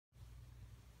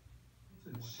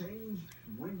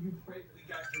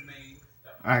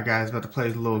Alright guys, about to play a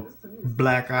little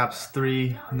Black Ops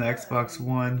 3 on the Xbox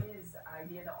One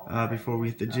before we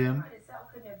hit the gym.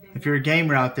 If you're a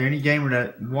gamer out there, any gamer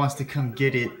that wants to come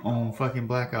get it on fucking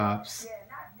Black Ops,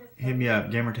 hit me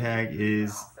up. Gamertag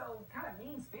is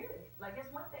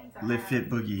LVFT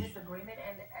BooGiE.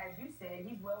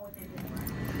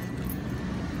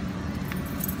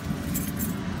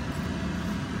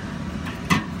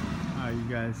 Alright you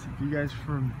guys, if you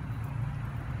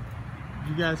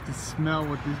guys can smell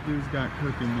what this dude's got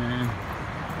cooking, man.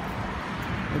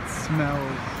 It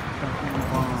smells fucking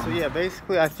bomb. So yeah,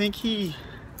 basically I think he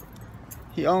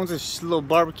owns a little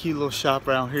barbecue little shop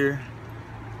around here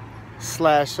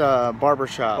slash barber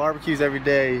shop. Barbecues every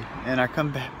day, and I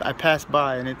pass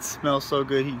by and it smells so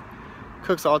good. He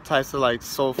cooks all types of like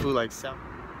soul food, like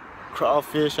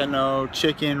crawfish, I know,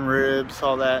 chicken, ribs,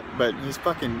 all that, but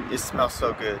it smells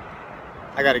so good.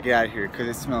 I gotta get out of here because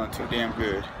it's smelling too damn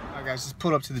good. Alright guys, just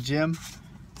pulled up to the gym.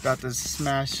 Got the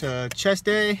smash chest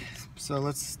day. So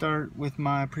let's start with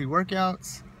my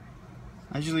pre-workouts.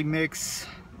 I usually mix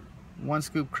 1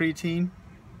 scoop creatine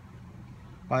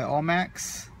by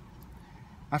Allmax.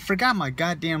 I forgot my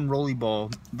goddamn rolly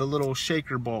ball, the little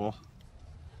shaker ball.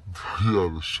 Yeah,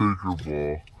 the shaker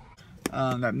ball.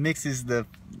 That mixes the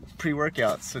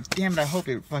pre-workouts. So damn it, I hope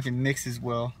it fucking mixes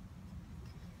well.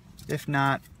 If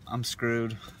not, I'm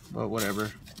screwed, but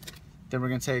whatever. Then we're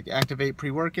gonna take Activate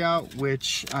pre-workout,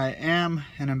 which I am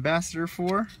an ambassador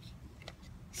for.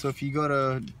 So if you go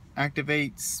to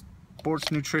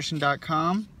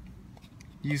activatesportsnutrition.com,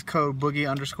 use code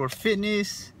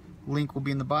BooGiE_fitness, link will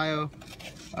be in the bio,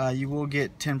 you will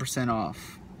get 10%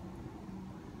 off.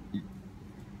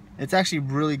 It's actually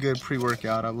really good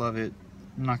pre-workout. I love it.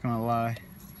 I'm not gonna lie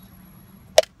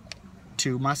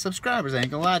to my subscribers. I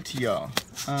ain't gonna lie to y'all.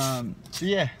 So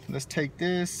yeah, let's take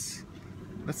this.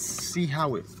 Let's see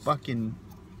how it fucking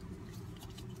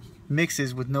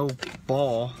mixes with no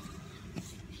ball.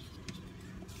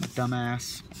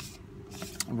 Dumbass.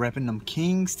 Repping them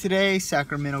Kings today,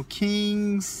 Sacramento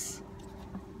Kings.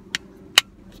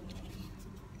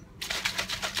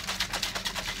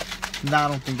 Nah, I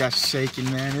don't think that's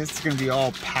shaking, man. It's gonna be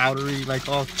all powdery, like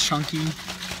all chunky.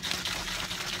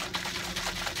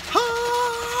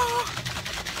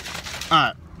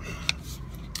 Alright.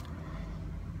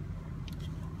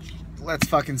 Let's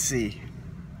fucking see.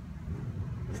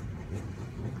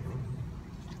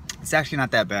 It's actually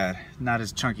not that bad. Not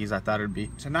as chunky as I thought it would be.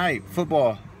 Tonight,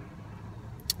 football.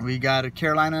 We got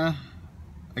Carolina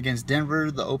against Denver,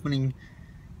 the opening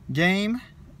game.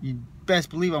 You best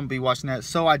believe I'm gonna be watching that.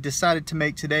 So I decided to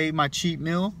make today my cheat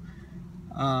meal.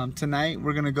 Tonight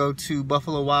we're gonna go to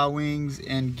Buffalo Wild Wings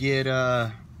and get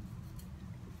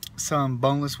some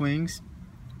boneless wings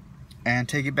and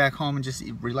take it back home and just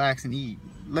relax and eat.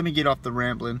 Let me get off the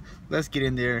rambling. Let's get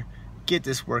in there, get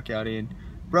this workout in.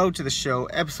 Road to the show,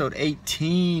 episode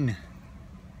 18.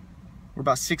 We're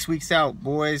about 6 weeks out,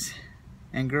 boys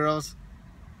and girls.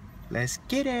 Let's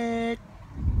get it.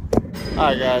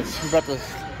 Alright guys, we're about to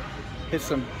hit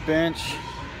some bench.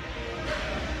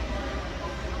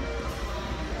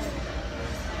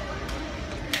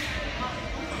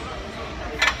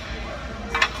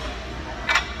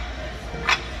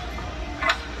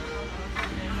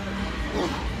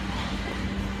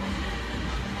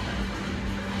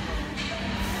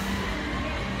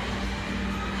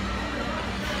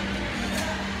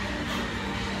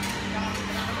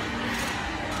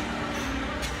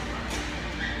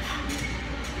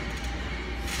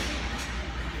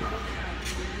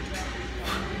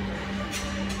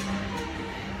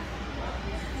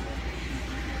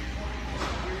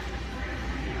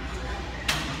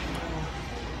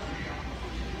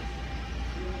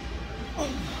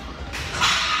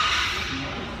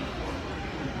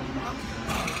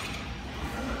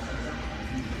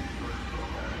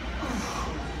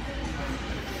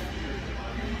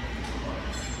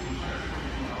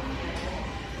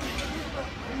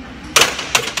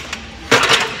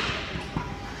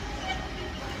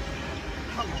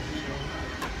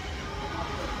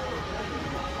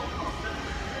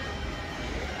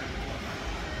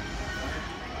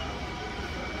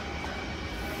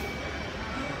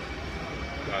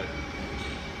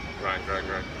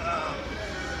 Grind.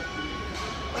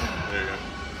 There you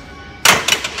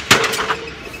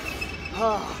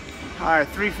go. Alright,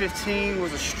 315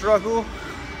 was a struggle.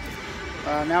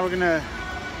 Now been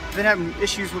having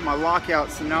issues with my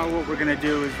lockout, so now what we're gonna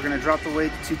do is we're gonna drop the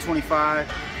weight to 225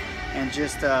 and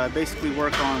just basically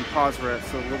work on pause reps.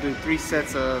 So we'll do 3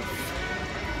 sets of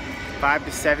 5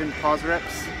 to 7 pause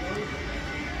reps,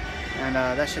 and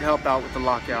that should help out with the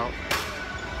lockout.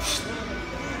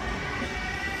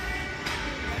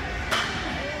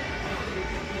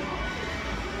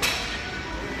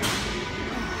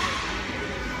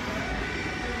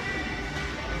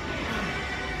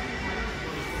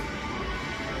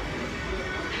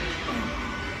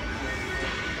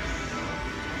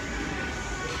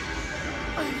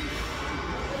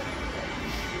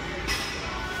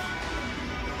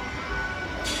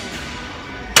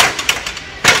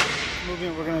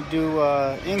 do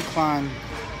incline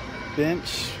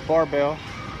bench barbell.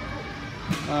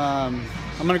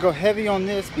 I'm gonna go heavy on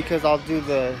this because I'll do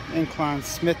the incline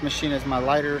Smith machine as my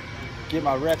lighter, get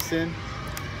my reps in.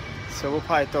 So we'll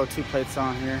probably throw 2 plates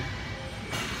on here.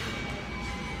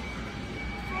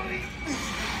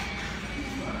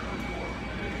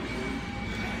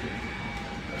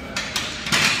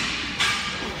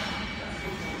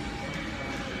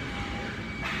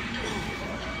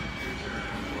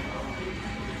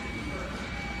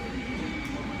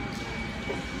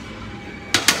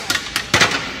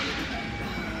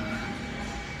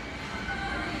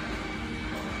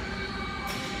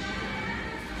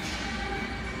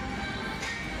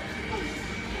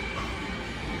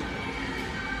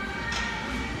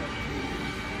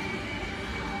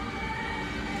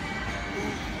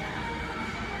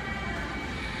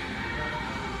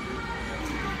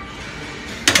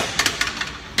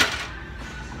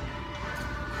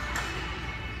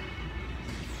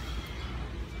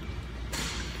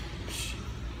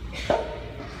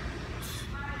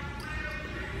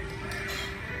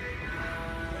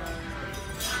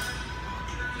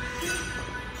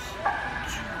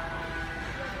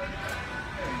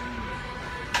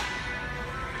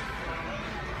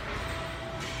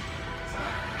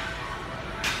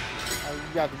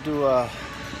 You got to do a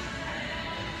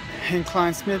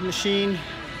incline Smith machine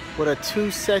with a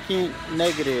 2-second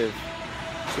negative.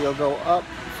 So you'll go up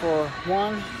for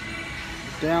 1,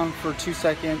 down for 2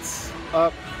 seconds,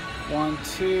 up, 1,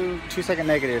 2, 2-second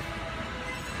negative.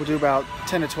 We'll do about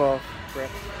 10 to 12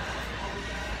 reps.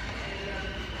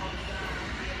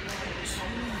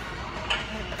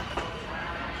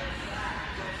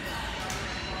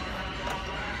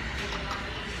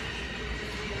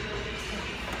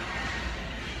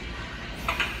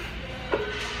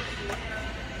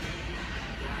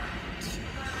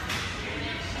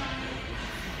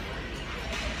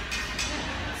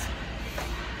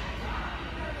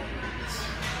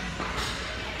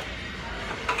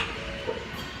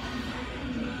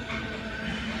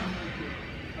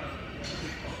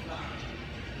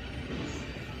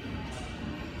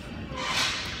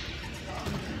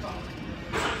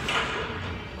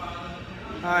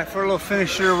 Alright, for a little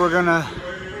finisher, we're gonna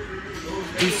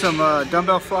do some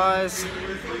dumbbell flies,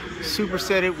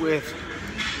 superset it with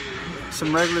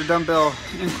some regular dumbbell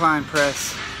incline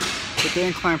press. With the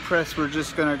incline press, we're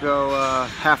just gonna go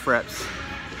half reps.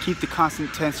 Keep the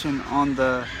constant tension on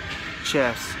the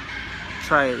chest.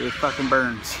 Try it, it fucking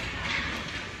burns.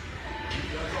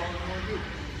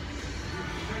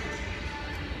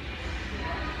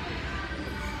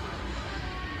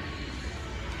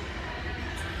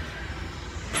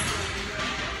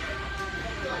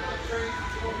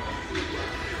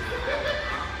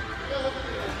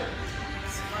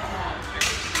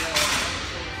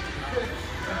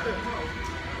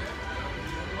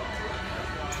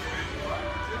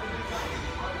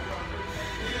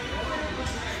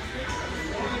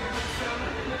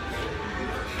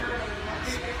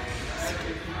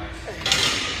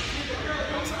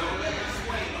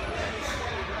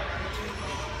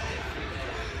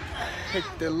 Pick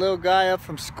the little guy up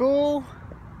from school.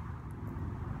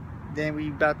 Then we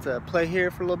about to play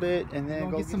here for a little bit and then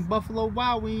go get some Buffalo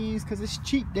Wild Wings because it's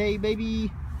cheat day,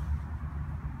 baby.